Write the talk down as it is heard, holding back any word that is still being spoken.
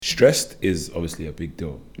stressed is obviously a big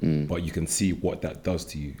deal, but you can see what that does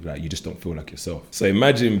to you. Like, you just don't feel like yourself. So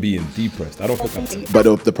imagine being depressed. I don't think I'm...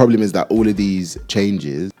 But the problem is that all of these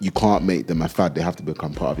changes, you can't make them a fad. They have to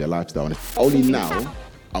become part of your lifestyle. And only now,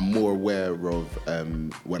 I'm more aware of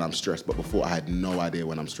when I'm stressed. But before, I had no idea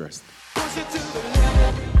when I'm stressed.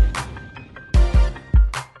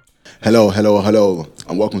 Hello,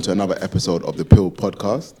 and welcome to another episode of the Pill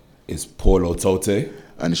Podcast. It's Paulo Tote.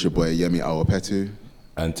 And it's your boy Yemi Awopetu.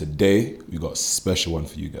 And today, we got a special one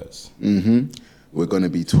for you guys. We're going to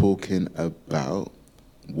be talking about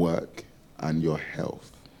work and your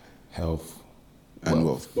health. Health. And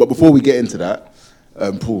wealth. But before we get into that,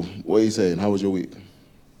 Paul, what are you saying? How was your week?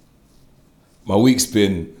 My week's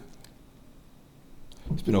been...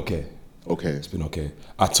 It's been okay. Okay. It's been okay.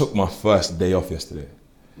 I took my first day off yesterday.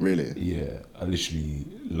 Really? Yeah. I literally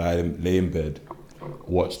lay in bed,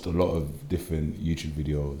 watched a lot of different YouTube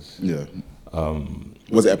videos. Yeah.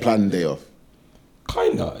 Was it a planned day off?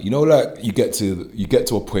 Kinda. You know, like you get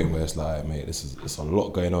to a point where it's like, mate, it's a lot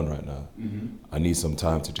going on right now. I need some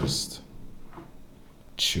time to just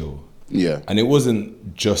chill. Yeah. And it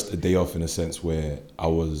wasn't just a day off in a sense where I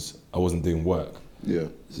wasn't doing work. Yeah.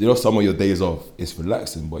 You know, some of your days off is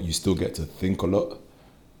relaxing, but you still get to think a lot.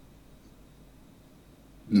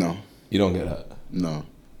 No. You don't get that? No.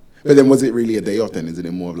 But then was it really a day off then? Isn't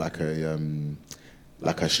it more of like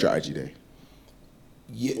a strategy day?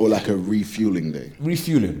 Yeah. Or like a refueling day?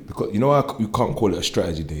 Refueling, because you know you can't call it a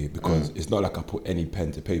strategy day because it's not like I put any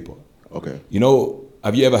pen to paper. Okay. You know,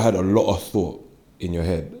 have you ever had a lot of thought in your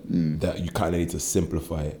head that you kind of need to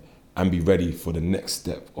simplify it and be ready for the next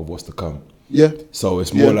step of what's to come? Yeah. So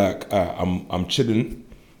it's more like I'm chilling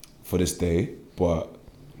for this day, but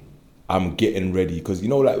I'm getting ready because you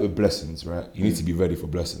know, like with blessings, right? You need to be ready for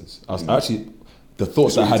blessings. I was actually the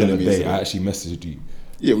thoughts I had in the day. I actually messaged you.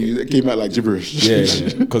 Yeah, it came out like gibberish.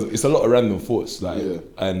 Yeah, because it's a lot of random thoughts, like, Yeah.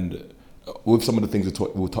 and with some of the things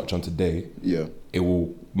we'll touch on today, Yeah. it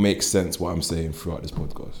will make sense what I'm saying throughout this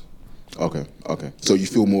podcast. Okay. So you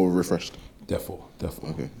feel more refreshed? Therefore.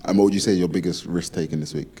 Okay. And what would you say your biggest risk taken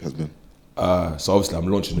this week has been? So obviously I'm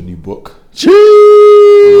launching a new book. Cheese!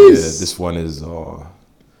 Yeah, this one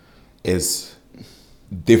is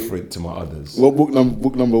different to my others. What book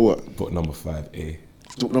number what? Book number 5A.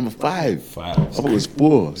 Book number 5? 5. I thought it was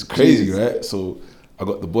 4. It's crazy, right? So I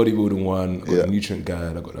got the bodybuilding one, I got Yeah. the nutrient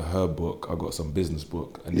guide, I got the herb book, I got some business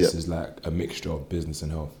book, and this is like a mixture of business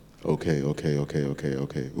and health. Okay. We're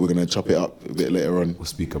going to chop it up a bit later on. We'll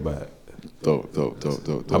speak about it. Dope.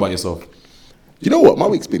 How about yourself? You know what? My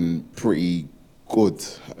week's been pretty good.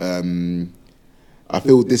 I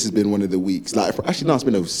feel this has been one of the weeks. Like, actually, no, it's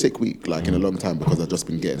been a sick week, like in a long time, because I've just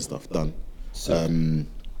been getting stuff done.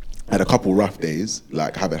 Had a couple rough days,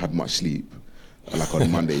 like haven't had much sleep, like on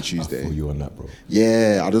Monday, Tuesday. I feel you on that, bro.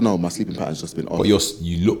 Yeah, I don't know. My sleeping pattern's just been off. But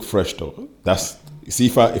you look fresh though. See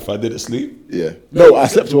if I didn't sleep. Yeah. No, I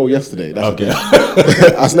slept well yesterday. That's Okay.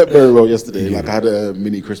 I slept very well yesterday. Like I had a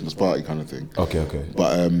mini Christmas party kind of thing. Okay.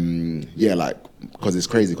 But yeah, like because it's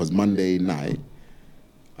crazy. Because Monday night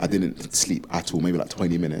I didn't sleep at all, maybe like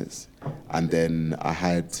 20 minutes, and then I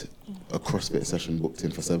had a CrossFit session booked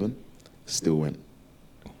in for 7. Still went.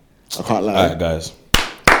 I can't lie. All right, guys.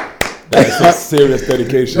 That's a serious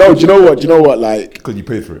dedication. No, do you know what? Like, Because you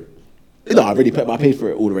paid for it. no, I paid for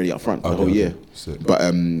it already up front for the whole year. Sick. But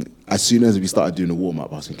as soon as we started doing the warm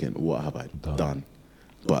up, I was thinking, what have I done?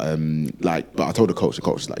 But but I told the coach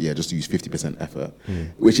was like, yeah, just use 50% effort,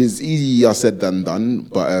 which is easier said than done.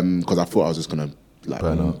 But because I thought I was just gonna like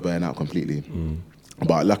burn out completely.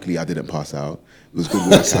 But luckily I didn't pass out. It was good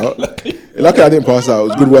workout. Luckily I didn't pass out. It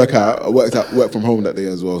was good workout. I worked from home that day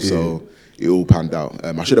as well, so it all panned out.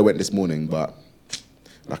 I should have went this morning, but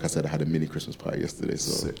like I said, I had a mini Christmas party yesterday,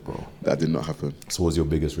 so Sick, bro. that did not happen. So what's your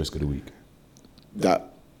biggest risk of the week?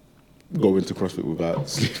 That going to CrossFit without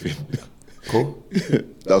sleeping. Cool.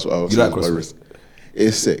 That's what I was You like saying. CrossFit? Risk.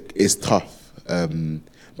 It's sick. It's tough,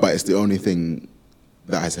 but it's the only thing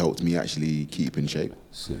that has helped me actually keep in shape.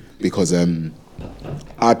 Sick. Because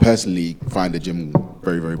I personally find the gym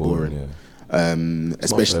very, very boring. Yeah.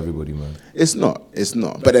 Especially Not for everybody, man. It's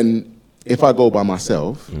not. But then if I go by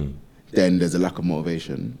myself, then there's a lack of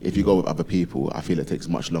motivation. If you go with other people, I feel it takes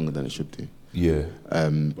much longer than it should do. Yeah.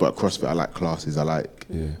 But CrossFit, I like classes. I like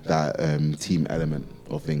that team element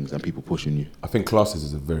of things and people pushing you. I think classes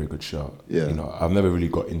is a very good shout. Yeah. You know, I've never really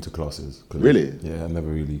got into classes. Really? Yeah, I've never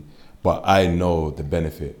really. But I know the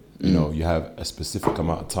benefit. You know, you have a specific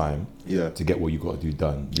amount of time to get what you got to do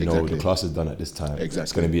done. You know, the class is done at this time. Exactly.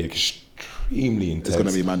 It's going to be extremely intense. It's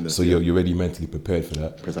gonna be madness. So you're already mentally prepared for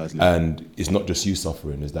that. Precisely. And it's not just you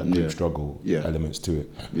suffering. There's that group Yeah. struggle Yeah. elements to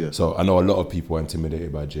it. Yeah. So I know a lot of people are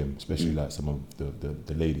intimidated by gym, especially like some of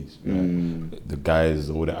the ladies. Right? The guys,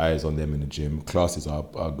 all the eyes on them in the gym. Classes are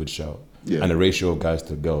a good shout. Yeah. And the ratio of guys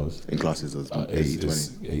to girls In classes, it's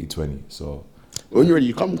is 80-20. 80-20. So When you're ready,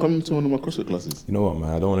 you come to one of my CrossFit classes. you know what,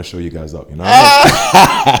 man? I don't want to show you guys up. You know.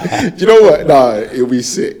 You know what? Nah, it'll be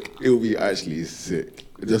sick. It'll be actually sick.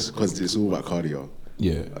 Just because it's all about cardio.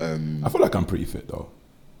 Yeah. I feel like I'm pretty fit though.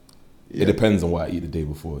 Yeah. It depends on what I eat the day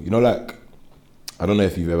before. You know, like, I don't know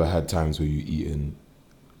if you've ever had times where you eating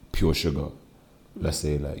pure sugar. Let's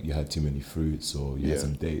say like you had too many fruits or you Yeah. had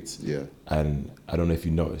some dates. Yeah. And I don't know if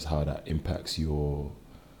you notice how that impacts your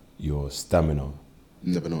stamina.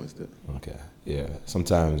 Never noticed it. Okay. Yeah.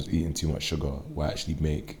 Sometimes eating too much sugar will actually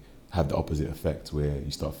have the opposite effect where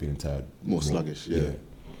you start feeling tired. More sluggish, yeah.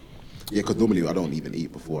 Yeah, because normally I don't even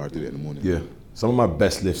eat before I do it in the morning. Yeah. Some of my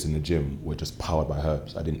best lifts in the gym were just powered by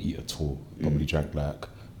herbs. I didn't eat at all. Probably drank like,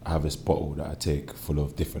 I have this bottle that I take full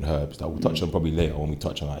of different herbs that we'll touch on probably later when we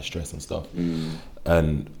touch on like stress and stuff.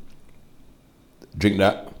 And drink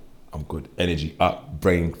that, I'm good. Energy up,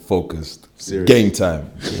 brain focused. Serious. Game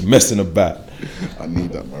time. Messing about. I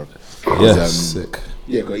need that, bro. Yeah, sick.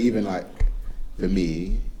 Yeah, because even like for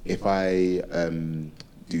me, if I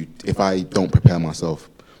don't prepare myself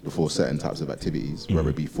before certain types of activities, whether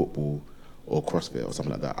it be football or CrossFit or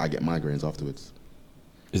something like that, I get migraines afterwards.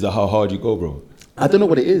 Is that how hard you go, bro? I don't know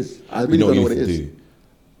what it is. I really don't know what it is. Do?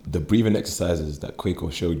 The breathing exercises that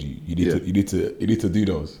Quaco showed you, you Yeah. need to do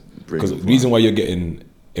those. Bring Because it the reason why you're getting,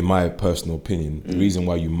 in my personal opinion, the reason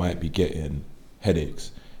why you might be getting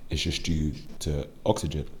headaches is just due to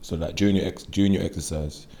oxygen. So like during your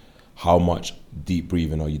exercise, how much deep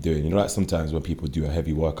breathing are you doing? You know, like sometimes when people do a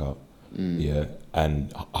heavy workout, yeah,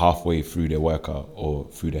 and halfway through their workout or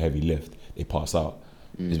through the heavy lift, they pass out.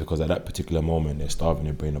 It's because at that particular moment they're starving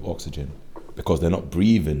their brain of oxygen because they're not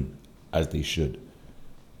breathing as they should.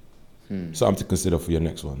 Something to consider for your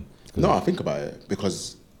next one. No, I think about it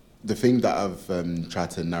because the thing that I've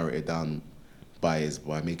tried to narrow it down by is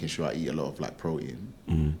by making sure I eat a lot of like protein.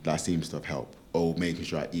 That seems to have helped. Or making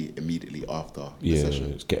sure I eat immediately after the Yeah,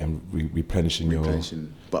 session. it's getting replenishing your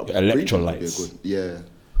But electrolytes. would be a good- yeah.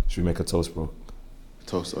 Should we make a toast, bro?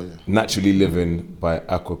 Toast, oh yeah. Naturally Living by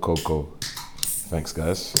Aqua Coco. Thanks,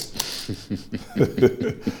 guys.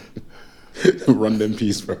 Run them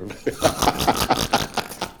peace, bro.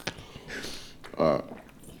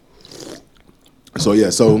 So yeah,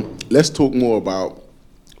 so let's talk more about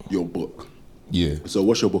your book. Yeah. So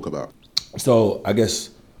what's your book about? So I guess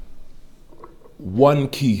one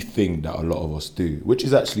key thing that a lot of us do, which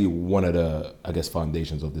is actually one of the, I guess,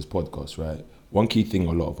 foundations of this podcast, right? One key thing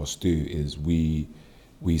a lot of us do is we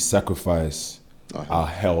sacrifice our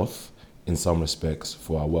health in some respects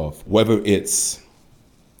for our wealth. Whether it's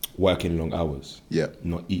working long hours, Yeah.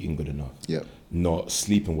 not eating good enough, Yeah. not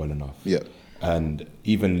sleeping well enough, Yeah. and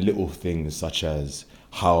even little things such as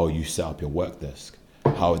how you set up your work desk,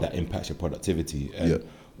 how that impacts your productivity. And Yeah.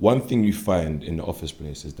 one thing you find in the office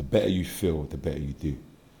place is the better you feel, the better you do,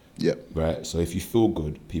 Yeah. right? So if you feel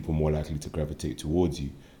good, people are more likely to gravitate towards you.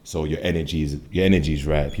 So your energy is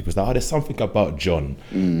right. People say, oh, there's something about John,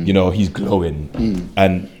 you know, he's glowing.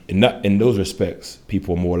 And in those respects,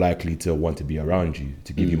 people are more likely to want to be around you,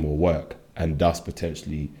 to give you more work, and thus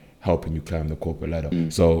potentially helping you climb the corporate ladder.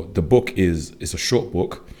 So the book it's a short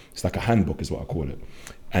book. It's like a handbook is what I call it.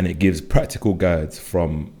 And it gives practical guides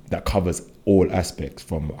that covers all aspects,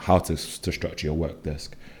 from how to structure your work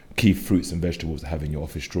desk, key fruits and vegetables to have in your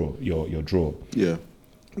office drawer, your drawer. Yeah.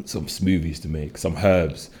 Some smoothies to make, some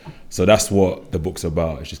herbs. So that's what the book's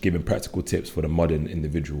about. It's just giving practical tips for the modern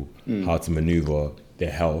individual, how to maneuver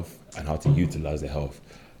their health and how to utilize their health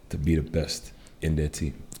to be the best in their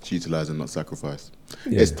team. To utilize and not sacrifice.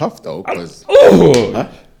 Yeah. It's tough though, because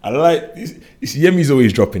I like this. Yemi's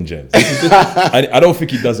always dropping gems. I don't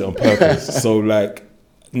think he does it on purpose. So like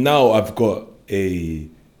now I've got a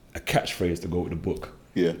catchphrase to go with the book.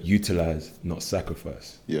 Yeah. Utilize, not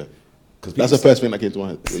sacrifice. yeah. Because That's the first thing that came to my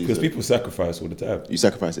head. Because people sacrifice all the time. You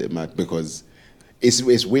sacrifice it, man, because it's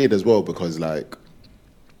weird as well, because like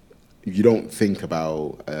you don't think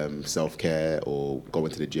about self-care or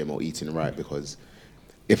going to the gym or eating right, because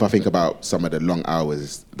if I think about some of the long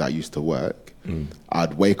hours that I used to work,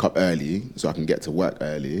 I'd wake up early so I can get to work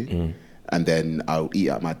early, and then I'll eat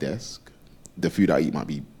at my desk. The food I eat might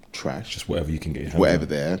be trash, Just whatever you can get your hands whatever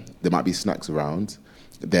on. there might be snacks around.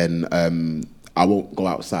 Then I won't go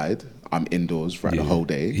outside. I'm indoors throughout the whole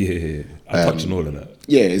day. Yeah. I'm touching all of that.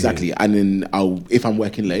 Yeah, exactly. And then if I'm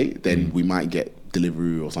working late, then we might get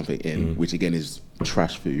delivery or something in, which again is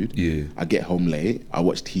trash food. Yeah. I get home late. I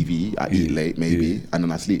watch TV. I eat late, maybe, and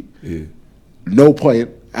then I sleep. Yeah. No point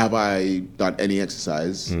have I done any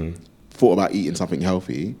exercise, thought about eating something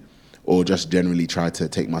healthy, or just generally tried to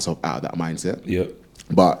take myself out of that mindset. Yeah.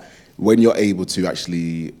 But when you're able to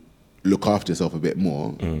actually look after yourself a bit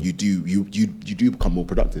more, you do become more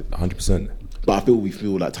productive. 100%. But we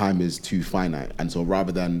feel like time is too finite, and so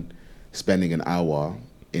rather than spending an hour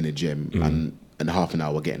in a gym and half an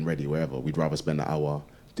hour getting ready wherever, we'd rather spend an hour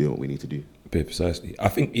doing what we need to do. Precisely. I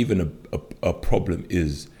think even a problem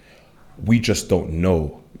is we just don't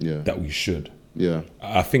know that we should. Yeah.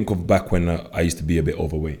 I think of back when I used to be a bit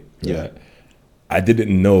overweight. Right? Yeah. I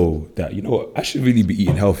didn't know that, you know what, I should really be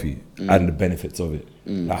eating healthy and the benefits of it.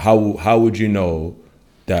 Like how would you know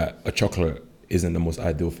that a chocolate isn't the most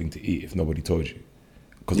ideal thing to eat if nobody told you?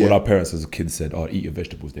 Because all our parents as a kid said, oh, eat your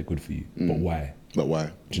vegetables, they're good for you. But why? But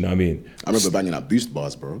why? Do you know what I mean? I remember banging out Boost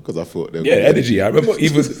bars, bro, because I thought they were Energy. I remember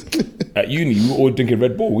even at uni, we were all drinking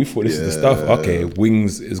Red Bull. We thought this is the stuff. Okay,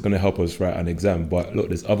 wings is going to help us write an exam. But look,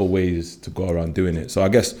 there's other ways to go around doing it. So I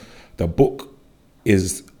guess the book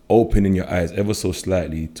is opening your eyes ever so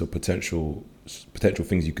slightly to potential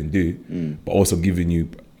things you can do, but also giving you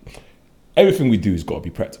everything we do has got to be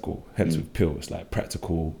practical. Hence with Pill, it's like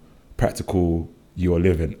practical you're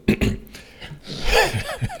living.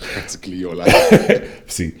 Practically your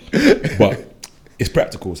life. See, but it's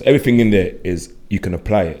practical. So everything in there is you can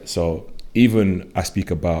apply it. So even I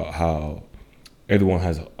speak about how everyone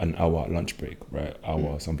has an hour lunch break, right?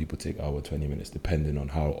 Hour. Some people take hour 20 minutes, depending on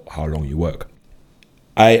how long you work.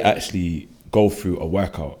 I actually go through a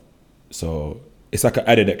workout. So it's like an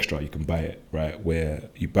added extra. You can buy it, right? Where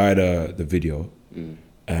you buy the video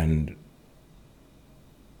and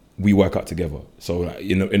we work out together. So like,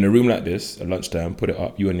 you know, in a room like this, at lunchtime, put it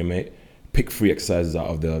up, you and your mate, pick 3 exercises out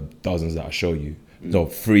of the dozens that I show you. No,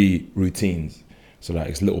 3 routines. So like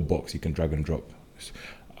it's a little box you can drag and drop.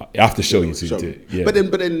 I have to show you to do it. Yeah. But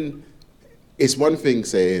then it's one thing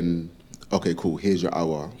saying, okay, cool, here's your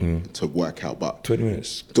hour to work out, but 20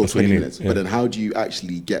 minutes. Till 20 minutes. Yeah. But then how do you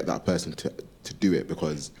actually get that person to do it?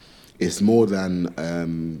 Because it's more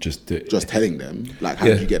than just telling them. Like, how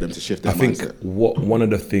do you get them to shift their mindset? I think one of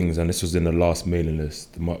the things, and this was in the last mailing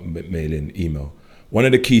list, the mailing email, one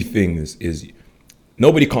of the key things is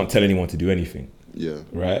nobody can't tell anyone to do anything. Yeah.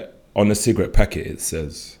 Right? On the cigarette packet, it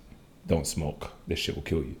says, don't smoke. This shit will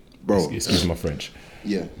kill you. Bro. Excuse my French.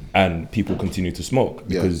 Yeah. And people continue to smoke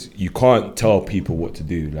because you can't tell people what to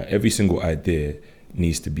do. Like every single idea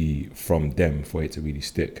needs to be from them for it to really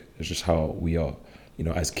stick. It's just how we are. You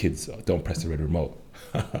know, as kids, don't press the red remote.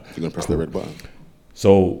 You're going to press the red button.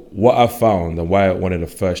 So what I found and why one of the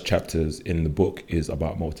first chapters in the book is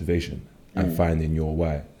about motivation and finding your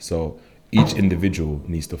why. So each individual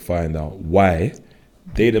needs to find out why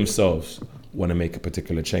they themselves want to make a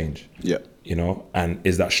particular change. Yeah. You know, and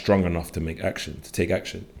is that strong enough to take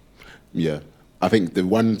action? Yeah. I think the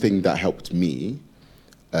one thing that helped me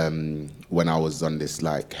when I was on this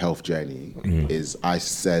like health journey is I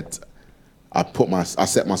set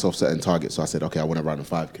myself certain targets. So I said, okay, I want to run a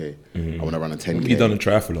 5K. I want to run a 10K. You done a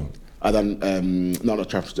triathlon? I done not a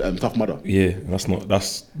triathlon, Tough Mudder. Yeah,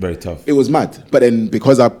 that's very tough. It was mad, but then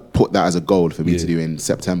because I put that as a goal for me to do in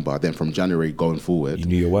September, then from January going forward, you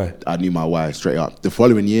knew your why. I knew my why straight up. The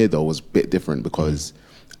following year though was a bit different because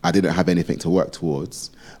I didn't have anything to work towards,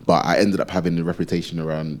 but I ended up having the reputation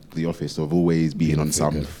around the office of always being on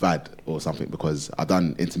some fad or something because I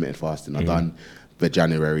done intermittent fasting. I done the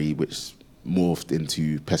January, which morphed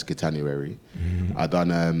into Pescatanuary. I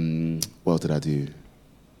done what did I do?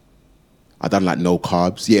 I done like no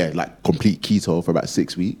carbs, like complete keto for about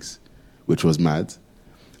 6 weeks, which was mad.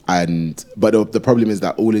 But the problem is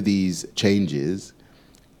that all of these changes,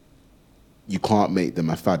 you can't make them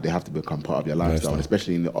a fad. They have to become part of your lifestyle, and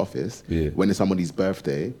especially in the office. Yeah. When it's somebody's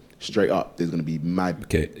birthday, straight up, there's going to be mad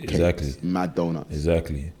cakes, mad donuts.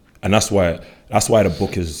 Exactly, and that's why the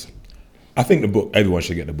book is. I think the book, everyone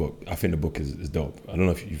should get the book. I think the book is dope. I don't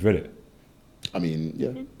know if you've read it. I mean,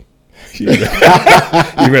 yeah. You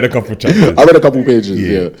read a couple of chapters. I read a couple of pages,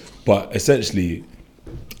 yeah. But essentially,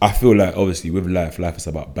 I feel like obviously with life is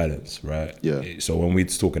about balance, right? Yeah. So when we're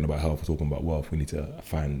talking about health, we're talking about wealth, we need to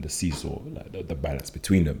find the seesaw, like the balance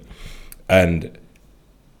between them. And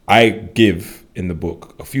I give in the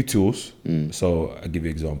book a few tools. So I'll give you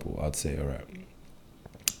an example. I'd say, all right,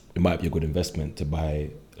 it might be a good investment to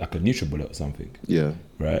buy like a NutriBullet or something. Yeah.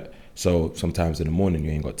 Right? So sometimes in the morning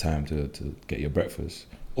you ain't got time to get your breakfast.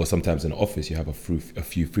 Or sometimes in the office you have a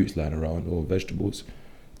few fruits lying around or vegetables.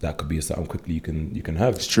 That could be something quickly you can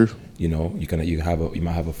have. It's true. You know, you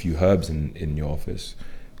might have a few herbs in your office.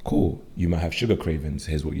 Cool. You might have sugar cravings.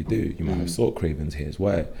 Here's what you do. You might have salt cravings. Here's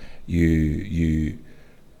why. You.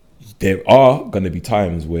 There are going to be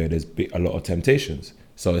times where there's a lot of temptations.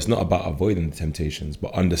 So it's not about avoiding the temptations,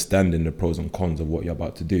 but understanding the pros and cons of what you're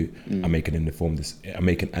about to do and making an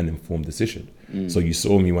informed decision. So you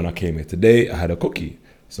saw me when I came here today. I had a cookie,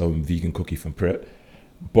 some vegan cookie from Pret,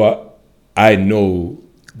 but I know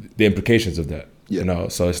the implications of that. You know,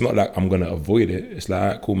 so it's not like I'm going to avoid it. It's like, all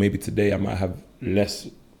right, cool, maybe today I might have less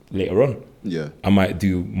later on. Yeah. I might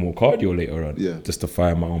do more cardio later on. Yeah. Just to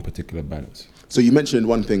find my own particular balance. So you mentioned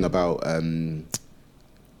one thing about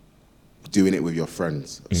doing it with your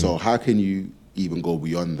friends. So how can you even go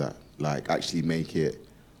beyond that? Like actually make it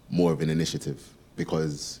more of an initiative?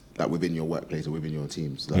 Because like within your workplace or within your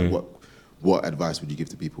teams, like what advice would you give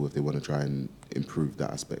to people if they want to try and improve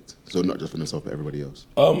that aspect? So not just for themselves, but everybody else.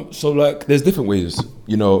 So like, there's different ways.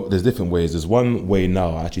 You know, there's different ways. There's one way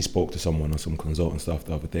now. I actually spoke to someone on some consultant stuff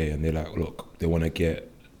the other day, and they're like, look, they want to get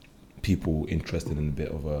people interested in a bit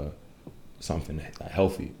of something like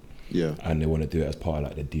healthy. Yeah. And they want to do it as part of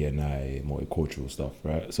like the DNI multicultural stuff,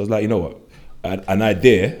 right? So it's like, you know what, an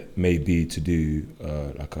idea may be to do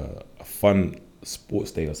like a fun sports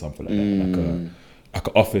day or something like that, like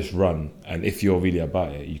an office run, and if you're really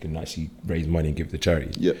about it, you can actually raise money and give it to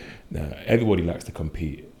charity. Yeah. Everybody likes to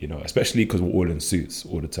compete, you know, especially because we're all in suits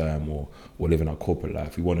all the time, or living our corporate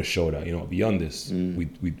life. We want to show that, you know, beyond this, we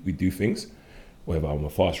do things. Whether I'm a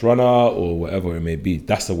fast runner or whatever it may be,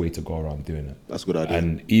 that's the way to go around doing it. That's a good idea.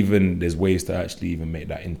 And even there's ways to actually even make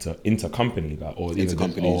that inter-company, like, or even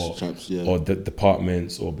or the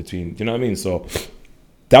departments, or between, you know what I mean? So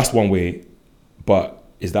that's one way, but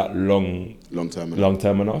is that long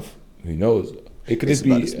term enough? Who knows? It could just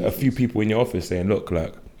be a few people in your office saying, look,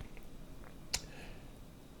 like,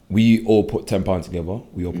 we all put £10 together,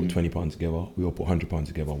 we all put £20 together, we all put £100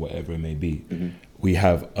 together, whatever it may be. We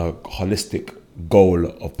have a holistic goal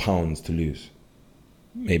of pounds to lose,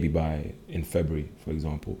 maybe in February, for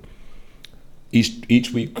example.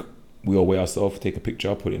 Each week we all weigh ourselves, take a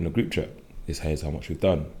picture, put it in a group chat. Here's how much we've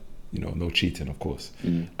done. You know, no cheating, of course.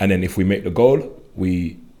 And then if we make the goal,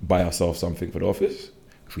 we buy ourselves something for the office.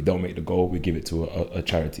 If we don't make the goal, we give it to a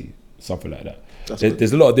charity, something like that.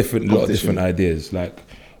 There's a lot of different ideas. Like,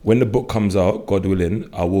 when the book comes out, God willing,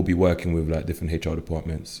 I will be working with like different HR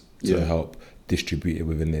departments to help distribute it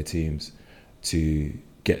within their teams to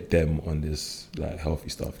get them on this like healthy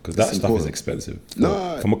stuff, because that stuff is expensive.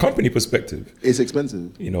 From a company perspective, it's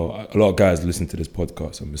expensive. You know, a lot of guys listen to this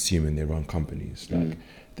podcast, I'm assuming they run companies. Like,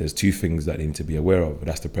 there's two things that they need to be aware of.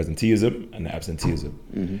 That's the presenteeism and the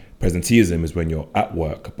absenteeism. Presenteeism is when you're at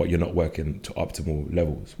work, but you're not working to optimal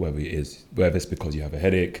levels, whether it's because you have a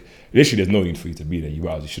headache. Literally, there's no need for you to be there.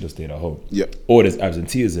 You should have stayed at home. Yep. Or there's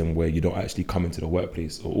absenteeism, where you don't actually come into the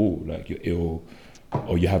workplace at all. Like, you're ill,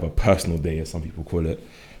 or you have a personal day, as some people call it.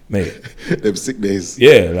 Mate. Them sick days.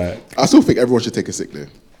 Yeah, like. I still think everyone should take a sick day.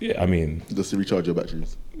 Yeah, I mean. Just to recharge your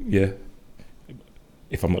batteries. Yeah.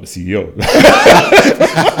 If I'm not the CEO.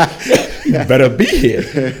 You better be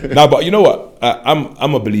here. Now, but you know what?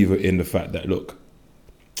 I'm a believer in the fact that, look,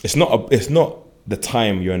 it's not the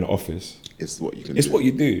time you're in the office. It's what you can It's do. what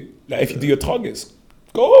you do. Like, if you do your targets,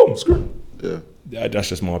 go home. Screw it. Yeah. That's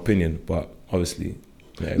just my opinion, but obviously.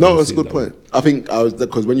 Yeah, no, that's a good point. I think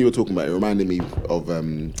because when you were talking about it, reminded me of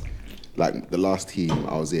like the last team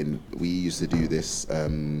I was in. We used to do this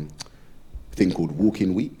thing called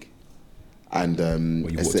Walk-in Week. And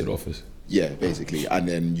you walk to the office. Yeah, basically. And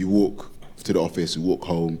then you walk to the office, you walk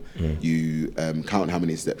home, you count how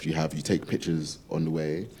many steps you have, you take pictures on the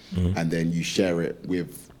way, and then you share it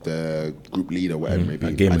with the group leader, whatever it may be.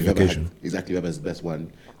 Like gamification. Exactly, whoever has the best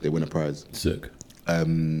one, they win a prize. Sick.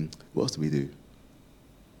 What else did we do?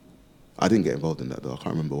 I didn't get involved in that though. I can't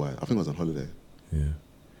remember why. I think I was on holiday. Yeah.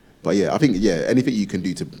 But yeah, I think anything you can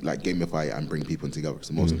do to like gamify it and bring people together is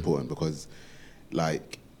the most important, because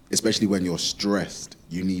like, especially when you're stressed,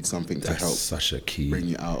 you need something to help. Such a key. Bring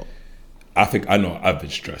you out. I know I've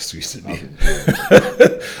been stressed recently.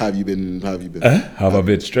 How have you been? How have I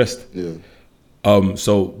been stressed? Yeah.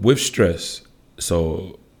 So with stress,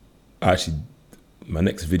 actually, my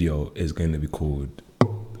next video is going to be called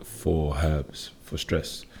 4 Herbs for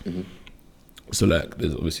Stress. So like,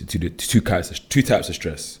 there's obviously two types of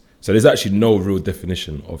stress. So there's actually no real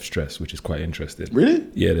definition of stress, which is quite interesting. Really?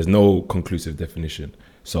 Yeah, there's no conclusive definition.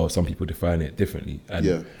 So some people define it differently.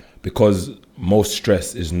 And because most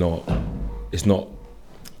stress is not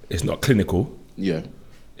clinical. Yeah.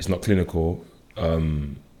 It's not clinical.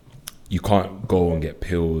 You can't go and get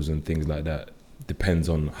pills and things like that. Depends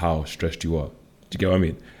on how stressed you are. Do you get what I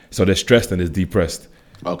mean? So there's stressed and there's depressed.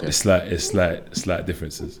 Okay. It's slight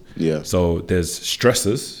differences. Yeah. So there's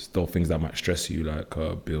stressors, though things that might stress you, like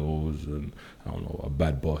bills and I don't know, a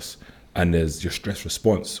bad boss. And there's your stress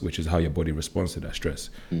response, which is how your body responds to that stress.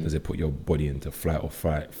 Does it put your body into flight or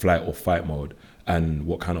fight mode? And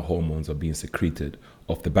what kind of hormones are being secreted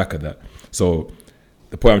off the back of that? So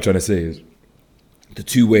the point I'm trying to say is the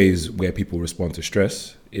two ways where people respond to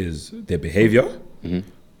stress is their behavior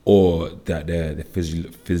or that their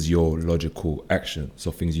physiological action.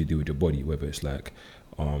 So things you do with your body, whether it's like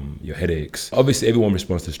your headaches. Obviously, everyone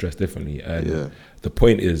responds to stress differently. And the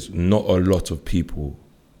point is not a lot of people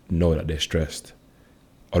know that they're stressed.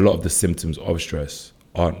 A lot of the symptoms of stress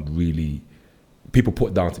aren't really, people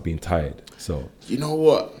put down to being tired. So You know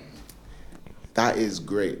what? That is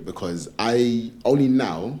great because I only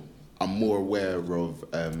now I'm more aware of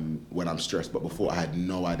when I'm stressed, but before I had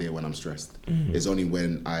no idea when I'm stressed. It's only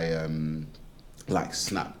when I like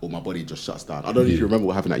snap or my body just shuts down. I don't know if you remember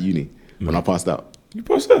what happened at uni when I passed out. you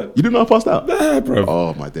passed that? You didn't know I passed out? Nah, bro.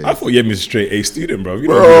 Oh my days. I thought you had me a straight A student, bro. You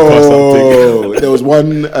don't really pass Bro, there was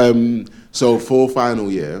one. So for final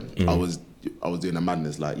year, I was doing a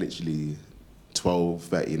madness, like literally 12,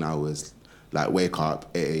 13 hours. Like wake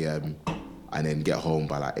up 8 a.m. and then get home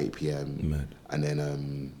by like 8 p.m. Mad. And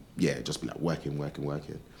then just be like working.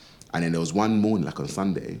 And then there was one morning, like on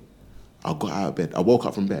Sunday, I got out of bed. I woke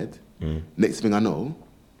up from bed. Next thing I know,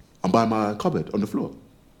 I'm by my cupboard on the floor.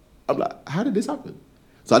 I'm like, how did this happen?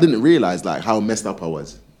 So I didn't realize like how messed up I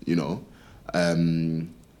was, you know.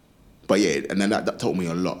 But yeah, and then that taught me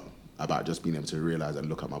a lot about just being able to realize and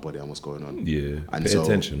look at my body and what's going on. Yeah, and pay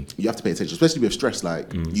attention. You have to pay attention, especially with stress.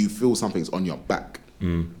 Like you feel something's on your back,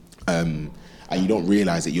 and you don't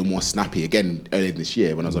realize it. You're more snappy. Again, earlier this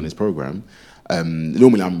year when I was on this program,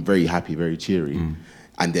 normally I'm very happy, very cheery,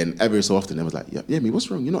 and then every so often it was like, yeah, me, what's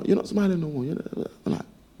wrong? You're not smiling no more. I'm like,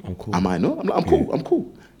 I'm cool. am I not? I'm like, I'm cool. I'm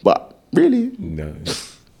cool. But really, No.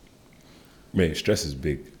 Mate, stress is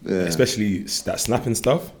big. Yeah. Especially that snapping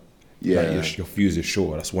stuff. Yeah. Like your fuse is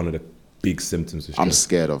short. That's one of the big symptoms of stress. I'm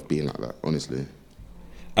scared of being like that, honestly.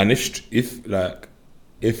 And if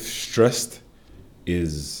stressed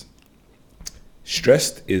is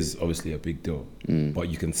obviously a big deal, but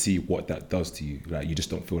you can see what that does to you. Like you just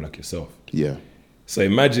don't feel like yourself. Yeah. So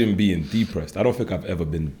imagine being depressed. I don't think I've ever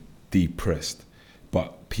been depressed,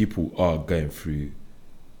 but people are going through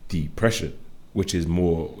depression, which is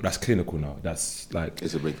that's clinical now. That's like,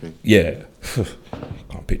 It's a big thing. yeah,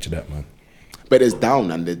 can't picture that, man. But there's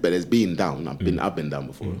down and there's being down. I've been down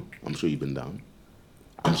before. I'm sure you've been down.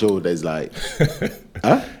 I'm sure there's like,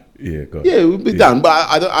 huh? Yeah, go on. Yeah, we've been down, but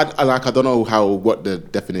I don't know what the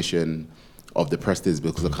definition of depressed is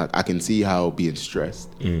because I can see how being stressed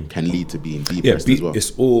can lead to being depressed as well.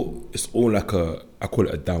 It's all like I call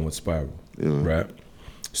it a downward spiral, right?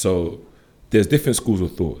 So there's different schools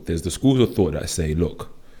of thought. There's the schools of thought that say,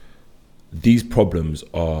 look, these problems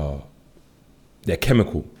they're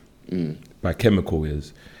chemical. By chemical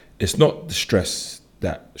it's not the stress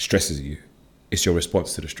that stresses you, it's your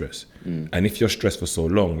response to the stress. And if you're stressed for so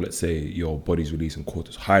long, let's say your body's releasing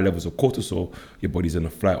high levels of cortisol, your body's in a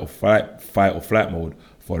fight or flight mode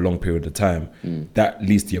for a long period of time, that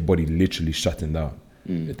leads to your body literally shutting down.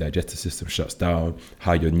 The digestive system shuts down,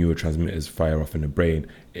 how your neurotransmitters fire off in the brain,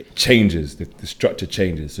 it changes, the structure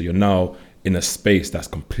changes. So you're now in a space that's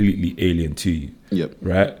completely alien to you. Yep.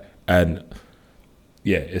 Right? And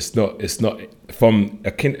yeah, it's not from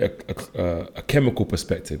a chemical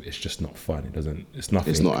perspective, it's just not fun. It's not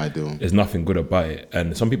ideal. There's nothing good about it.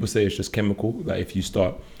 And some people say it's just chemical. Like if you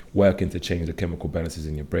start working to change the chemical balances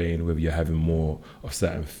in your brain, whether you're having more of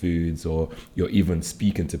certain foods or you're even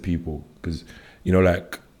speaking to people, because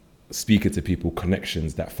like speaking to people,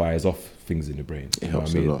 connections that fires off things in the brain. It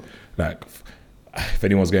helps a lot. Like if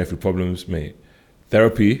anyone's going through problems, mate,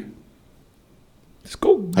 therapy. Let's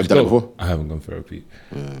go. Have you done it before? I haven't done therapy.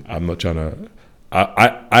 I'm not trying to.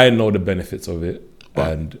 I know the benefits of it,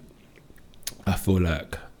 and I feel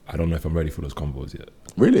like I don't know if I'm ready for those combos yet.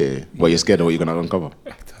 Really? Well, you're scared of what you're gonna uncover?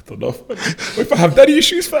 I don't know. If I have daddy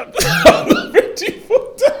issues, fam, I'm not ready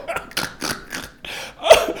for that.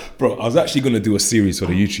 Bro, I was actually gonna do a series for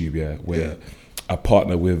the YouTube, where I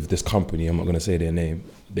partner with this company. I'm not gonna say their name.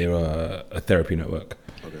 They're a therapy network.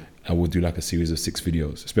 Okay. And we'll do like a series of 6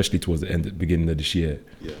 videos, especially towards the beginning of this year.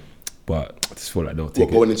 Yeah. But I just feel like they'll take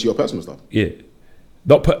it. Going into your personal stuff? Yeah.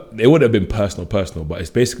 It would have been personal, but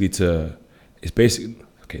it's basically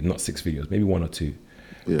okay, not 6 videos, maybe 1 or 2.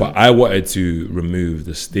 Yeah. But I wanted to remove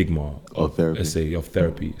the stigma of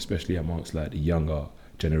therapy, especially amongst like the younger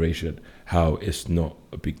generation, how it's not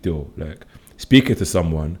a big deal. Like speaking to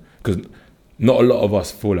someone, because not a lot of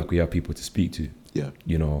us feel like we have people to speak to. Yeah.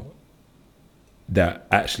 that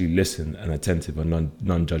actually listen and attentive and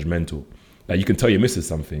non-judgmental. Like you can tell your missus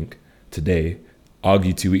something today,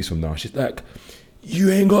 argue 2 weeks from now. She's like,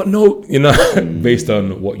 you ain't got no, based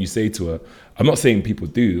on what you say to her. I'm not saying people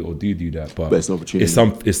do that, but it's an opportunity.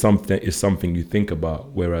 It's something you think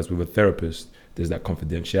about. Whereas with a therapist, there's that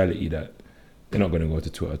confidentiality that they're not going to go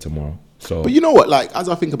to Twitter tomorrow. So, but you know what? Like, as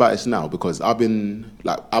I think about this now, because I've been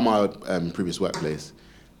like at my previous workplace,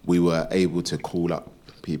 we were able to call up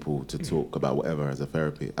people to talk about whatever as a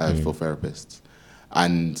therapy for therapists,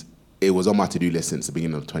 and it was on my to-do list since the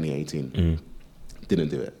beginning of 2018. Didn't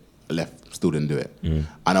do it. I left, still didn't do it, and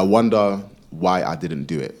I wonder why I didn't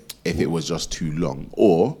do it. If it was just too long,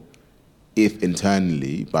 or if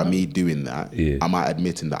internally by me doing that, am I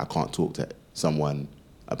admitting that I can't talk to someone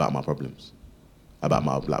about my problems, about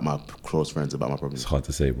my close friends about my problems? It's hard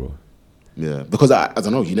to say, bro. Yeah, because I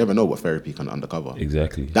don't know. You never know what therapy can undercover.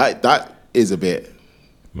 Exactly. That is a bit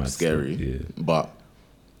Mad scary. stuff, yeah. But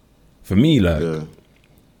for me, like,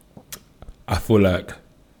 I feel like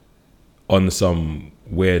on some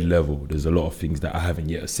weird level, there's a lot of things that I haven't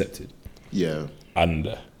yet accepted. Yeah.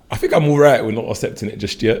 And I think I'm all right with not accepting it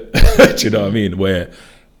just yet. Do you know what I mean?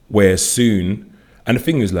 Where soon, and the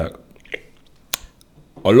thing is, like,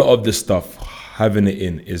 a lot of this stuff, having it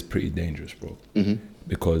in is pretty dangerous, bro.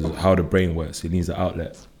 Because how the brain works, it needs an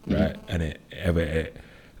outlet, right? And it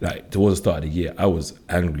like towards the start of the year, I was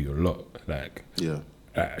angry a lot, like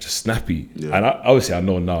just snappy. Yeah. And obviously I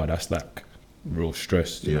know now that's like real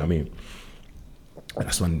stress. You know what I mean? And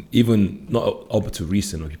that's when, even not up to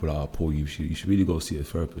recent, when people are like, oh, Paul, you should really go see a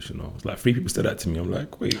therapist. You know, it's like 3 people said that to me. I'm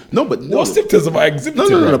like, wait, what symptoms am I exhibiting?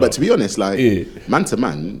 No. But to be honest, like man to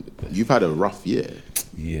man, you've had a rough year.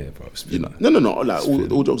 Yeah, bro. You know, no. Like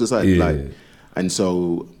all jokes aside, like, and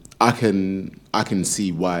so I can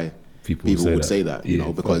see why people would say that. You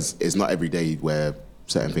know, because it's not every day where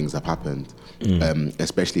certain things have happened.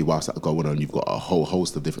 Especially whilst that's going on, you've got a whole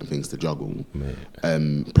host of different things to juggle.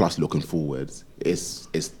 Plus looking forwards, it's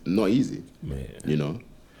not easy. You know.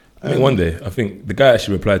 I think one day, I think the guy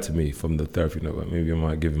actually replied to me from the therapy network. Maybe I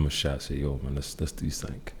might give him a shout. Say, yo, man, let's do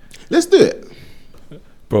something. Let's do it,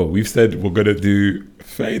 bro. We've said we're gonna do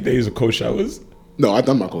 30 days of cold showers. No, I've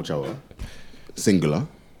done my cold shower, singular.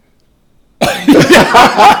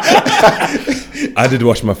 I did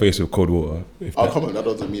wash my face with cold water. Come on, that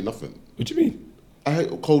doesn't mean nothing. What do you mean? I hate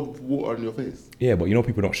cold water on your face. Yeah, but you know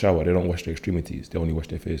people don't shower, they don't wash their extremities, they only wash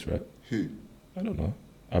their face, right? Who? I don't know.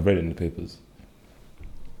 I've read it in the papers.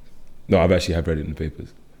 No, I've actually read it in the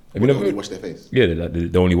papers. Have you never only wash their face? Yeah,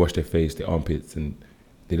 they only wash their face, their armpits, and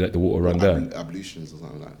they let the water run down. Ablutions or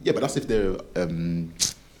something like that. Yeah, but that's if they're on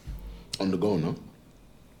the go, no?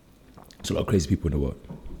 There's a lot of crazy people in the world.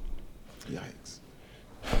 Yikes.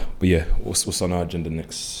 But yeah, what's on our agenda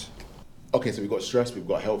next? Okay, so we've got stress, we've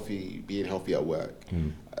got being healthy at work.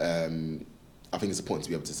 I think it's important to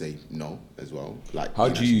be able to say no as well. Like, how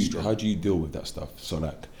do you deal with that stuff? So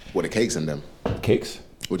like, what, the cakes and them? Cakes?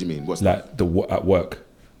 What do you mean? What's like at work?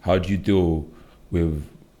 How do you deal with,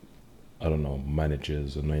 I don't know,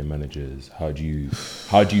 managers or non managers? How do you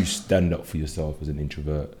stand up for yourself as an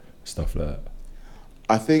introvert? Stuff like that.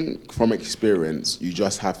 I think from experience, you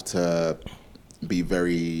just have to be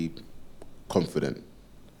very confident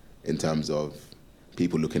in terms of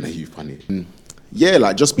people looking at you funny. Yeah,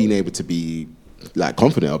 like just being able to be like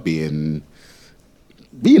confident of being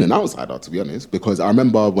an outsider, to be honest. Because I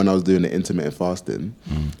remember when I was doing the intermittent fasting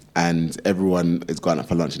and everyone is going out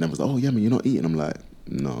for lunch and everyone's like, oh yeah, man, you're not eating. I'm like,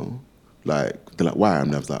 no. Like, they're like, why?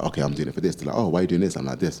 And I was like, okay, I'm doing it for this. They're like, oh, why are you doing this? I'm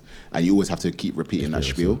like, this. And you always have to keep repeating that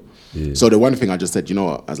spiel. Yeah. So the one thing I just said, you know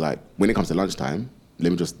what? I was like, when it comes to lunchtime,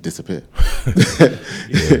 let me just disappear.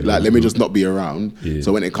 Let me just not be around. Yeah.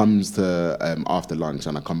 So when it comes to after lunch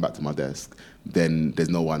and I come back to my desk, then there's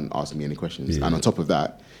no one asking me any questions. Yeah. And on top of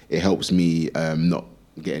that, it helps me not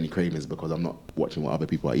get any cravings because I'm not watching what other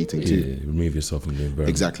people are eating too. Yeah, remove yourself from the environment.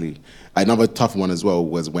 Exactly. Another tough one as well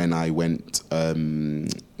was when I went, when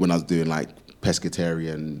I was doing like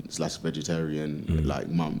pescatarian/vegetarian, like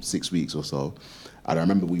 6 weeks or so. And I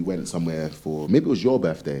remember we went somewhere for, maybe it was your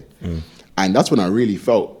birthday. And that's when I really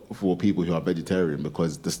felt for people who are vegetarian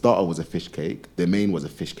because the starter was a fish cake, the main was a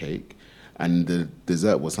fish cake, and the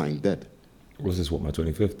dessert was something dead. Was this what, my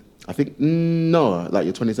 25th? I think, no, like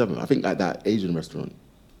your 27th. I think at that Asian restaurant.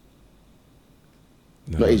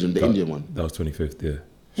 No, not Asian, the Indian one. That was 25th, yeah.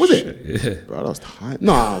 Was it? Yeah. Bro, that was time.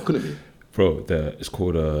 No, couldn't be. Bro, it's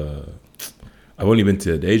called, I've only been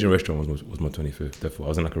to, the Asian restaurant was my 25th, therefore I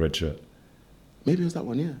was in like a red shirt. Maybe it was that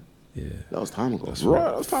one, yeah. Yeah. That was time ago. That's right,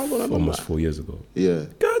 that was time ago. Almost 4 years ago. Yeah.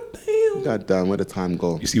 God damn. God damn, where the time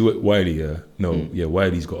go? You see what Wiley,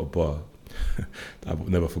 Wiley's got a bar. I've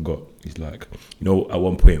never forgot. He's like, you know, at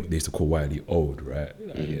one point they used to call Wiley old, right?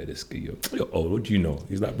 Like, yeah, this guy, you're old. What do you know?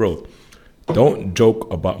 He's like, bro, don't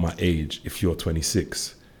joke about my age if you're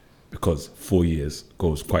 26, because 4 years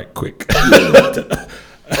goes quite quick.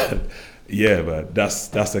 Yeah, man,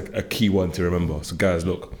 that's a key one to remember. So guys,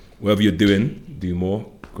 look, whatever you're doing, do more,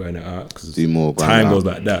 grind it out. Cause Do more, grind time it out. goes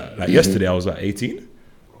like that. Like yesterday, I was like 18.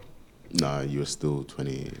 Nah, you were still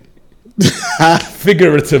 20.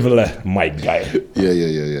 Figuratively, my guy. Yeah.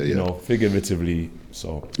 You know, figuratively.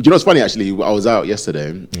 So Do you know what's funny, actually? I was out yesterday,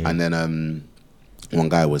 and then one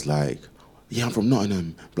guy was like, yeah, I'm from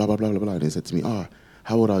Nottingham, blah, blah, blah, blah, blah. And he said to me, how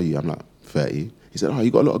old are you? I'm like, 30. He said,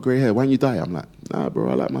 you got a lot of grey hair. Why don't you dye it? I'm like, nah, bro,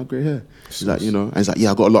 I like my grey hair. He's like, you know, and he's like,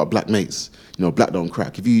 yeah, I got a lot of black mates. You know, black don't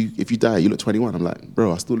crack. If you dye it, you look 21. I'm like,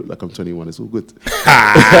 bro, I still look like I'm 21. It's all good.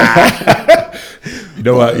 you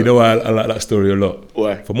know why I like that story a lot?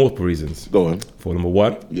 Why? For multiple reasons. Go on. For number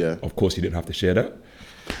one, Yeah. of course you didn't have to share that.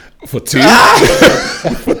 For two,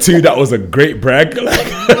 that was a great brag.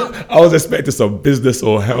 Like, I was expecting some business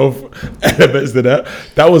or health elements to that.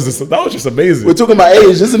 That was just amazing. We're talking about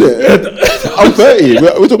age, isn't it? I'm 30.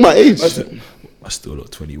 We're talking about age. I still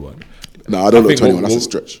look 21. No, I don't look think 21. That's a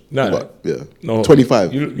stretch. Nah, But, yeah. no,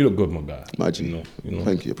 25. You look good, my guy. Imagine. You know.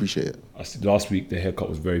 Thank you. Appreciate it. I see last week the haircut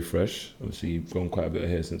was very fresh. Obviously, you've grown quite a bit of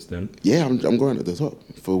hair since then. Yeah, I'm going at the top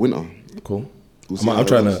for winter. Cool. We'll see how I'm it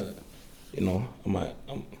trying goes. to, you know,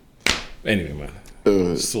 anyway, man.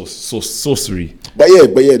 Sorcery. But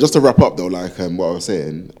yeah, just to wrap up though, like what I was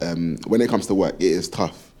saying, when it comes to work, it is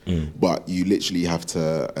tough. But you literally have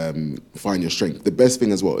to find your strength. The best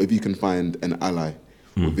thing as well, if you can find an ally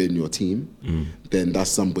within your team, then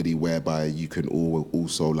that's somebody whereby you can all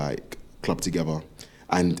also like club together.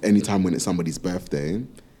 And anytime when it's somebody's birthday,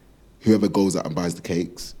 whoever goes out and buys the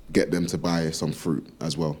cakes, get them to buy some fruit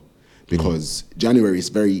as well. Because January is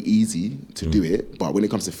very easy to do it, but when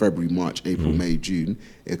it comes to February, March, April, May, June,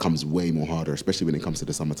 it comes way more harder, especially when it comes to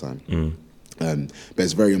the summertime. But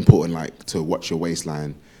it's very important, like, to watch your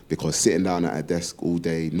waistline, because sitting down at a desk all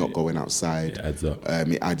day, not going outside, It adds up.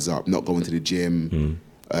 it adds up. Not going to the gym,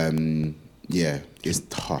 yeah, it's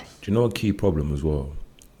tough. Do you know a key problem as well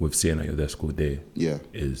with sitting at your desk all day? Yeah.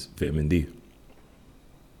 Is vitamin D.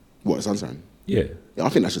 What, sunshine? Yeah. Yeah, I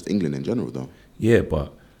think that's just England in general, though. Yeah,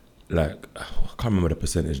 but like I can't remember the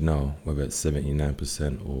percentage now, whether it's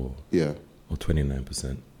 79% or Yeah,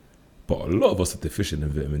 29%. But a lot of us are deficient in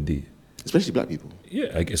vitamin D. especially black people.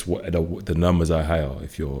 Yeah, I guess the numbers are higher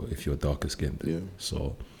if you're darker skinned. Yeah.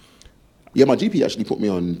 So Yeah, my GP actually put me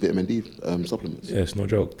on vitamin D supplements. yeah, it's no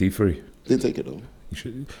joke. D3. Didn't take it though. You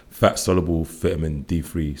should fat soluble vitamin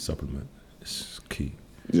D3 supplement. It's key.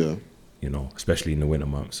 Yeah. You know, especially in the winter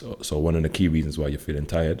months. So one of the key reasons why you're feeling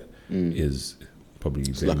tired is probably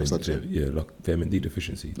lack of sunshine. vitamin D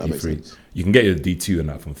deficiency. That makes D3. sense. You can get your D2 and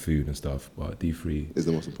that from food and stuff, but D3 Is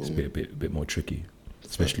the most is important. a bit more tricky,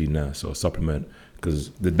 especially now. So a supplement,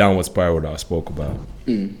 because the downward spiral that I spoke about,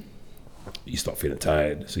 you start feeling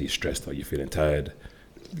tired, so you're stressed out, you're feeling tired.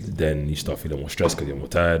 Then you start feeling more stressed because you're more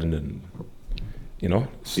tired, and then, you know,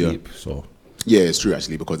 sleep. So Yeah, it's true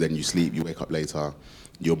actually, because then you sleep, you wake up later,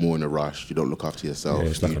 you're more in a rush, you don't look after yourself, yeah,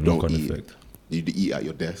 it's like you a don't knock-on eat. effect. You eat at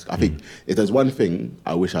your desk. I think if there's one thing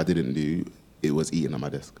I wish I didn't do, it was eating at my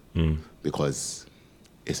desk, because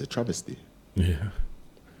it's a travesty. Yeah.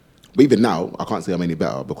 But even now, I can't say I'm any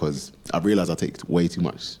better, because I've realised I take way too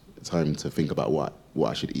much time to think about what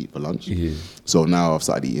I should eat for lunch. Yeah. So now I've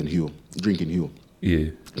started eating Huel, drinking Huel.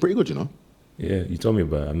 Yeah. Pretty good, you know. Yeah. You told me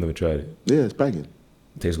about it. I've never tried it. Yeah, it's banging.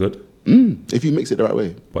 Tastes good, If you mix it the right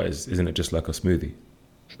way. but isn't it just like a smoothie?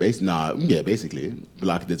 Basically.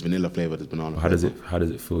 Like there's vanilla flavour, there's banana How does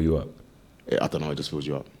flavour. it fill you up? I don't know, it just fills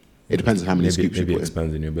you up. It depends on how many scoops you Maybe it put in.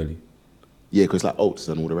 expands in your belly. Yeah, because it's like oats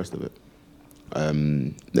and all the rest of it.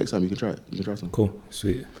 Next time you can try it. You can try some. Cool,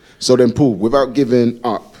 sweet. So then, Paul, without giving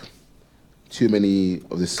up too many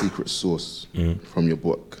of the secret sauce from your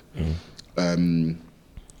book,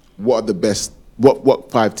 what are the best? What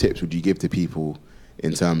 5 tips would you give to people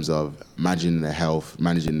in terms of managing their health,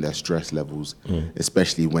 managing their stress levels,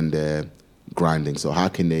 especially when they're grinding? So how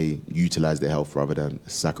can they utilize their health rather than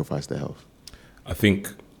sacrifice their health? I think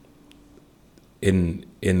in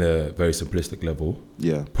a very simplistic level,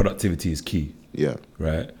 Yeah, productivity is key, yeah,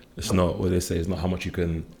 right? It's not what they say. It's not how much you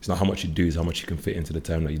do. It's how much you can fit into the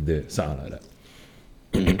time that you do it. Something like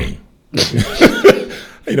that.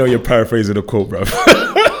 You know, you're paraphrasing a quote, bro.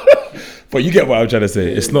 But you get what I'm trying to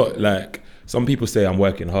say. It's not like some people say I'm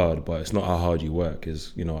working hard, but it's not how hard you work.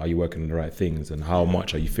 Is, you know, are you working on the right things, and how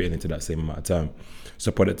much are you fitting into that same amount of time?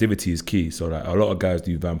 So productivity is key. So like a lot of guys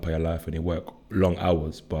do vampire life and they work long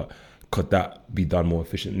hours, but could that be done more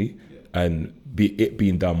efficiently? and it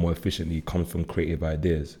being done more efficiently comes from creative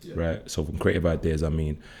ideas, right? So from creative ideas, I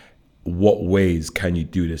mean, what ways can you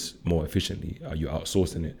do this more efficiently? Are you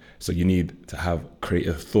outsourcing it? So you need to have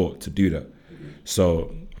creative thought to do that.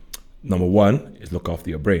 So number one is look after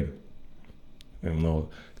your brain. You know,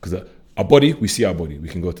 because our body, we see our body. We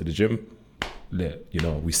can go to the gym,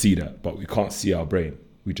 we see that, but we can't see our brain.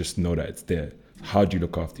 We just know that it's there. How do you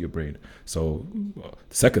look after your brain? So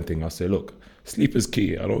the second thing, I'll say, look, sleep is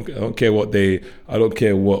key. I don't care what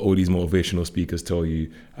all these motivational speakers tell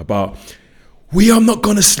you about. We are not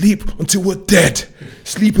gonna sleep until we're dead.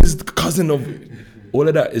 Sleep is the cousin of. All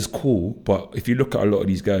of that is cool, but if you look at a lot of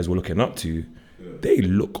these guys we're looking up to, they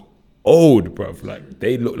look old, bruv. Like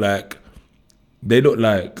they look like they don't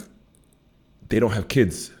have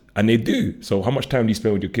kids, and they do. So how much time do you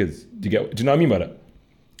spend with your kids? Do you know what I mean by that?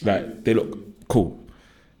 Like they look cool.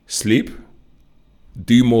 Sleep.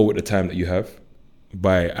 Do more with the time that you have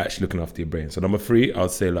by actually looking after your brain. So number 3, I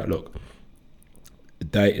would say like, look,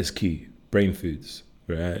 diet is key. Brain foods,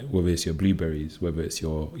 right? Whether it's your blueberries, whether it's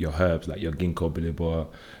your herbs like your ginkgo biloba,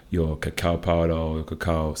 your cacao powder or your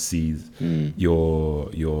cacao seeds, your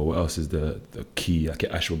what else is the key, like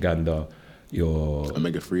your ashwagandha, your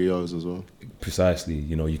omega-3 oils as well. Precisely,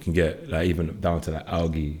 you can get like even down to like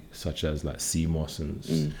algae such as like sea moss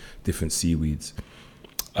and different seaweeds.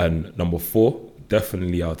 And number 4,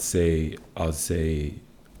 definitely I'd say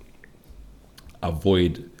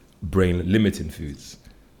avoid brain limiting foods.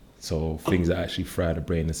 So things that actually fry the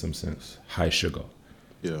brain in some sense, high sugar.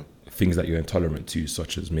 Yeah. Things that you're intolerant to,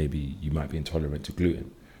 such as maybe you might be intolerant to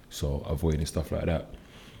gluten. So avoiding stuff like that.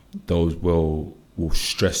 Those will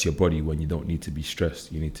stress your body when you don't need to be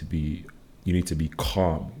stressed. You need to be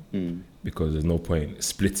calm because there's no point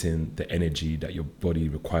splitting the energy that your body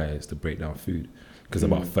requires to break down food. Because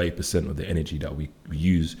about 30% of the energy that we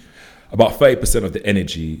use, about 30% of the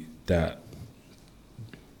energy that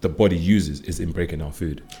the body uses is in breaking down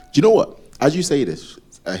food. Do you know what? As you say this,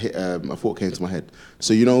 a thought came to my head.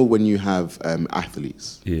 So when you have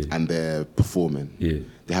athletes and they're performing,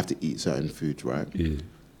 they have to eat certain foods, right? Yeah.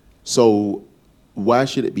 So why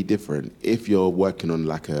should it be different if you're working on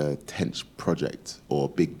like a tense project or a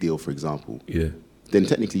big deal, for example? Yeah. Then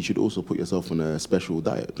technically you should also put yourself on a special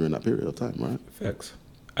diet during that period of time, right? Facts.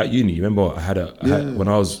 At uni, remember I had when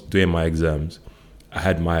I was doing my exams, I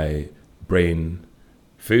had my brain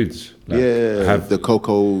foods. Like, I have the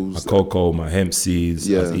cocos. My cocoa, my hemp seeds.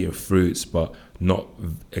 Yeah. I was eating fruits, but not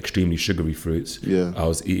extremely sugary fruits. Yeah. I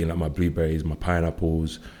was eating like my blueberries, my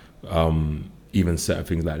pineapples, even certain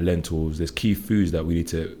things like lentils. There's key foods that we need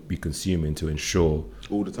to be consuming to ensure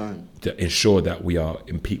all the time. To ensure that we are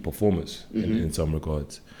in peak performance in some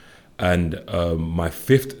regards. And my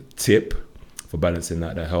 5th tip for balancing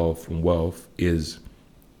that, the health and wealth, is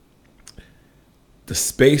the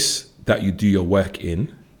space that you do your work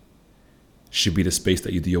in should be the space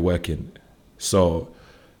that you do your work in. So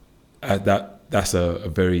that's a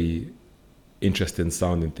very interesting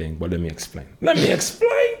sounding thing, but let me explain.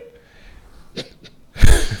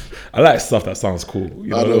 I like stuff that sounds cool.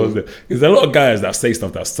 There's a lot of guys that say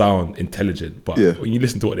stuff that sound intelligent, but when you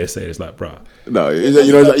listen to what they say, it's like, bruh. No,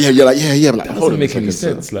 you're like, yeah. Like, that doesn't make any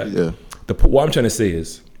sense. What I'm trying to say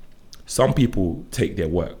is, some people take their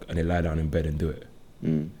work and they lie down in bed and do it.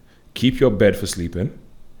 Keep your bed for sleeping.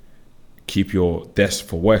 Keep your desk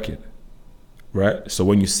for working. Right? So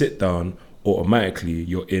when you sit down, automatically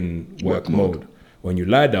you're in work mode. When you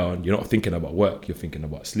lie down, you're not thinking about work, you're thinking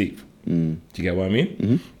about sleep. Do you get what I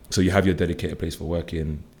mean? So you have your dedicated place for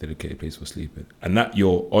working, dedicated place for sleeping. And that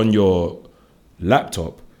you're on your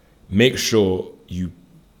laptop, make sure you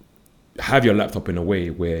have your laptop in a way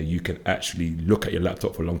where you can actually look at your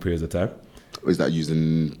laptop for long periods of time. Or is that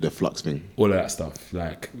using the flux thing? All of that stuff,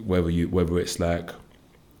 like whether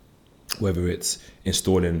it's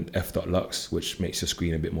installing f.lux, which makes your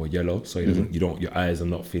screen a bit more yellow, so your eyes are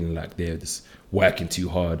not feeling like they're just working too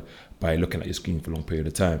hard by looking at your screen for a long period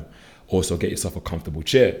of time. Also, get yourself a comfortable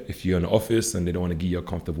chair. If you're in the office and they don't want to give you a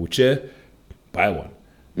comfortable chair, buy one.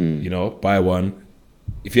 Buy one.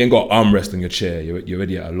 If you ain't got armrest on your chair, you're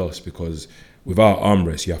already at a loss, because without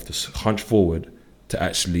armrest, you have to hunch forward to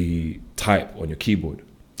actually type on your keyboard.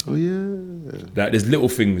 Oh yeah. Like, there's little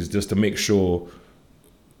things just to make sure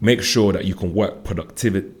that you can work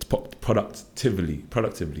productively.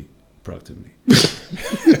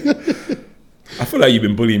 I feel like you've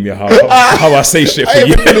been bullying me how I say shit for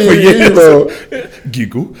years.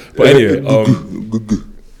 Giggle. But anyway,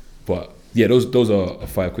 but yeah, those are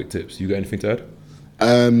 5 quick tips. You got anything to add?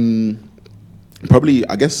 Probably,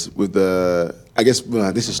 I guess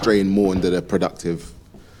this is straying more into the productive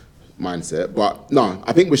mindset. But no,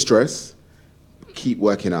 I think with stress, keep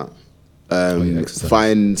working out. exercise.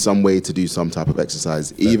 Find some way to do some type of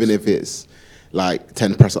exercise, even if it's like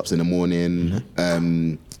 10 press ups in the morning,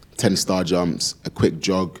 10 star jumps, a quick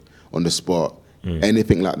jog on the spot,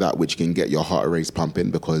 anything like that, which can get your heart rate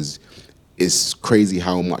pumping, because it's crazy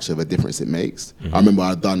how much of a difference it makes. I remember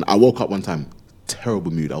I woke up one time,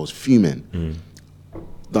 terrible mood, I was fuming,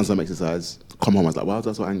 done some exercise, come home, I was like, why was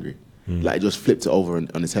I so angry? Like, it just flipped it over on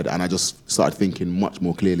its head, and I just started thinking much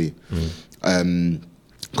more clearly.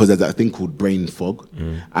 Because there's that thing called brain fog,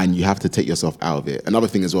 and you have to take yourself out of it. Another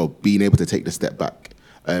thing as well, being able to take the step back.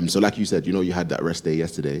 So like you said, you had that rest day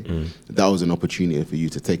yesterday. That was an opportunity for you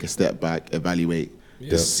to take a step back, evaluate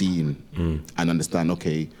the scene, and understand,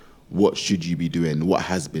 okay, what should you be doing? What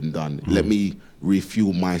has been done? Let me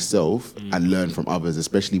refuel myself and learn from others,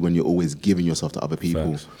 especially when you're always giving yourself to other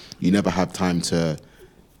people. Facts. You never have time to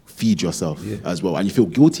feed yourself as well, and you feel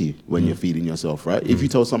guilty when you're feeding yourself, right? If you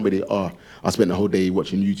tell somebody, oh, I spent the whole day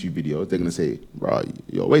watching YouTube videos, they're gonna say, bro,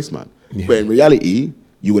 you're a waste man. But in reality,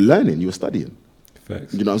 you were learning, you were studying.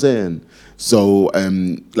 Facts. You know what I'm saying? So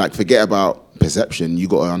like, forget about perception. You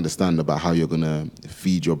got to understand about how you're gonna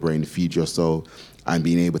feed your brain, feed your soul, and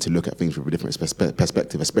being able to look at things from a different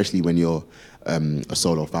perspective, especially when you're a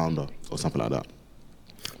solo founder or something like that.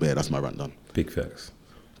 But yeah, that's my rant done. Big facts.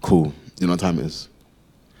 Cool. You know what time it is?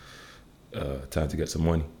 Time to get some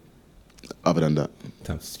money. Other than that,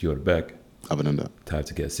 Time to secure the bag. other than that, Time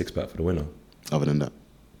to get a six-pack for the winner. other than that,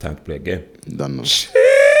 Time to play a game. done now.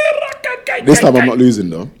 This time I'm not losing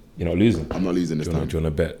though. You're not losing. I'm not losing this Do you time. want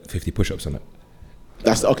to bet 50 push-ups on it?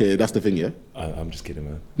 That's okay. That's the thing, yeah. I'm just kidding,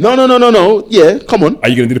 man. No. Yeah, come on. Are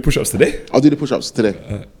you going to do the push-ups today? I'll do the push-ups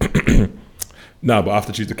today. Nah, but I have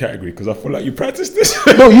to choose the category because I feel like you practiced this.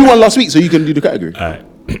 No, you won last week, so you can do the category. All right.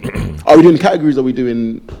 Are we doing categories? Or are we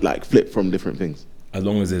doing like flip from different things? As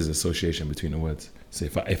long as there's association between the words. So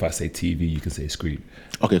if I say TV, you can say screen.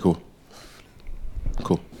 Okay, cool.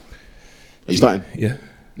 Are you starting? Yeah.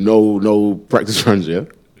 No practice runs, yeah.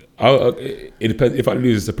 It depends. If I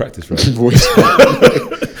lose, it's a practice run.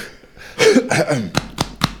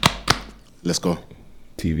 Let's go.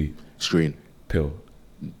 TV, Screen. pill.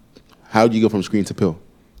 How do you go from screen to pill?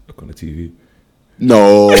 Look on the TV.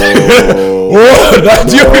 No. Do you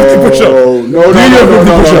have 50 push-ups?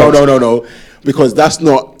 No. Because that's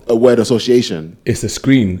not a word association. It's a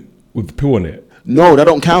screen with the pill on it. No, that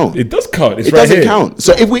don't count. It does count. It's It right doesn't here. count.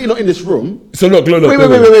 So if we're not in this room, So look. wait.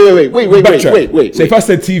 Backtrack. So if I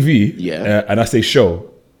said TV, Yeah. and I say show,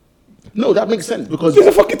 No, that makes sense because It's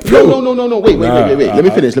a fucking pill. No. Wait. Let me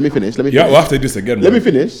finish. yeah, we'll have to do this again. Let me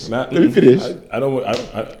bro. finish. Nah, Let me finish. I don't want.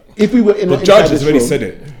 If we were in The not judge inside has this already room, said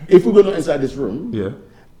it. If we were not inside this room, Yeah.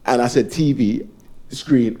 and I said TV,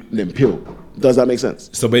 screen, then pill, does that make sense?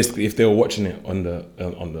 So basically, if they were watching it on the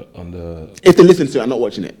If they listen to it and not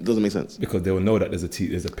watching it doesn't make sense. because they will know that there's a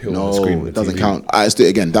pill on the screen. No, on it the doesn't TV. count. Let's do it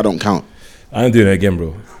again. That don't count. I ain't doing it again,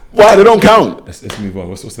 bro. Why? They don't count. Let's move on.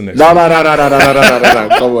 What's the next? No. one?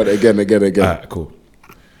 Come on, again. Alright, cool.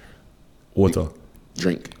 Water,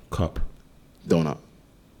 Drink, cup, donut.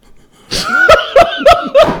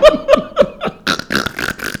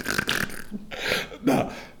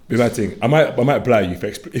 nah. Be my thing. I might blind you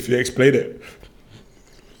if you explain it.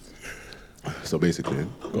 So basically,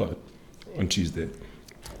 Go on. On Tuesday.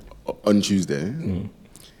 on Tuesday,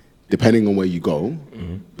 depending on where you go,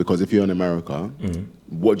 because if you're in America,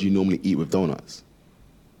 what do you normally eat with donuts?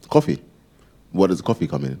 Coffee. What does coffee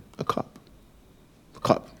come in? A cup.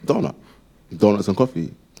 Donut. Donuts and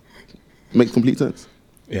coffee. Makes complete sense.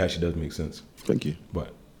 It actually does make sense. Thank you.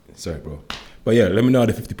 But sorry, bro. But yeah, let me know how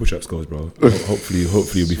the 50 push-ups goes, bro. Hopefully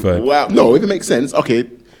you'll be fine. Wow. No, if it makes sense. Okay.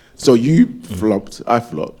 So you flopped. I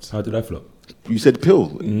flopped. How did I flop? You said pill.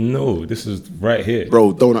 No, this is right here.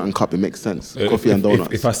 Bro, donut and cup, it makes sense. Coffee and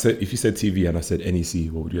donuts. If you said TV and I said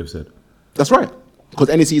NEC, what would you have said? That's right. Because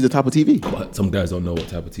NEC is a type of TV. But some guys don't know what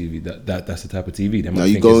type of TV that's the type of TV. They might No,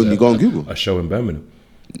 you think go it's on Google. a show in Birmingham.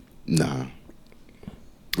 Nah.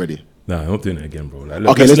 Ready. Nah, I'm not doing it again, bro. Like,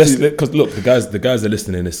 Okay, let's do- because look, the guys are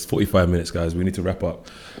listening. It's 45 minutes, guys. We need to wrap up.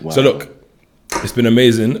 Wow. So look, it's been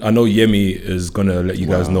amazing. I know Yemi is gonna let you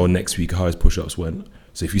guys know next week how his push-ups went.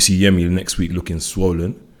 So if you see Yemi next week looking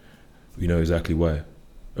swollen, we know exactly why.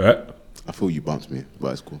 All right? I feel you bumped me,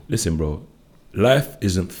 but it's cool. Listen, bro. Life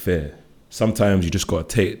isn't fair. Sometimes you just gotta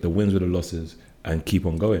take the wins with the losses and keep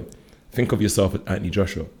on going. Think of yourself as Anthony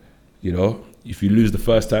Joshua. You know, if you lose the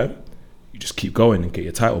first time, you just keep going and get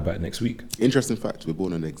your title back next week. Interesting fact, we're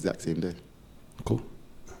born on the exact same day. Cool.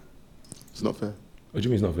 It's not fair. What do you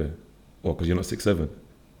mean it's not fair? What, because you're not 6'7"?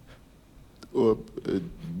 Or a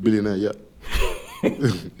billionaire, yeah.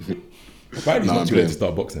 Apparently, it's No, not I'm too late playing. to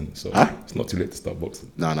start boxing. So Huh? it's not too late to start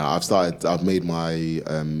boxing. No, I've made my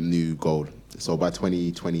new goal. So by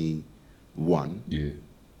 2021, Yeah,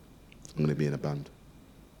 I'm going to be in a band.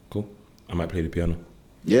 cool. I might play the piano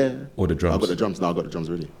Yeah. or the drums. I've got the drums. No, I've got the drums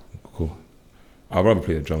ready. Cool. I'd rather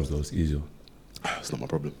play the drums though. It's easier. It's not my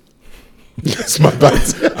problem. It's my bad. I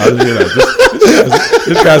just realised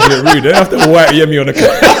this guy's a bit rude. They have to wipe Yemi on the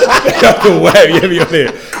car. They have to wipe Yemi on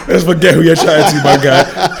it. Let's forget who you're chatting to, my guy.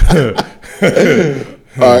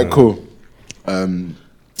 All right, cool.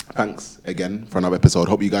 Thanks again for another episode.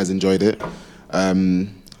 Hope you guys enjoyed it.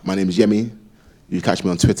 My name is Yemi. You catch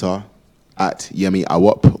me on Twitter at Yemi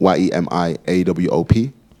Awop,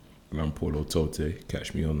 YEMIAWOP. And I'm Paulo Tote.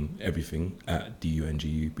 Catch me on everything at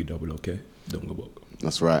DUNGUBOOK. Dongabok.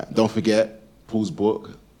 That's right. Don't forget, Paul's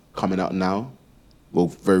book coming out now. Well,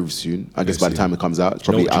 very soon. I guess by the time it comes out, it's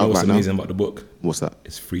Do you probably know out what's right now. amazing about the book? What's that?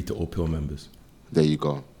 It's free to all Pill members. There you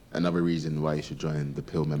go. Another reason why you should join the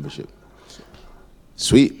Pill membership.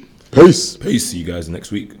 Sweet. Peace. Peace. See you guys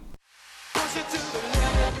next week.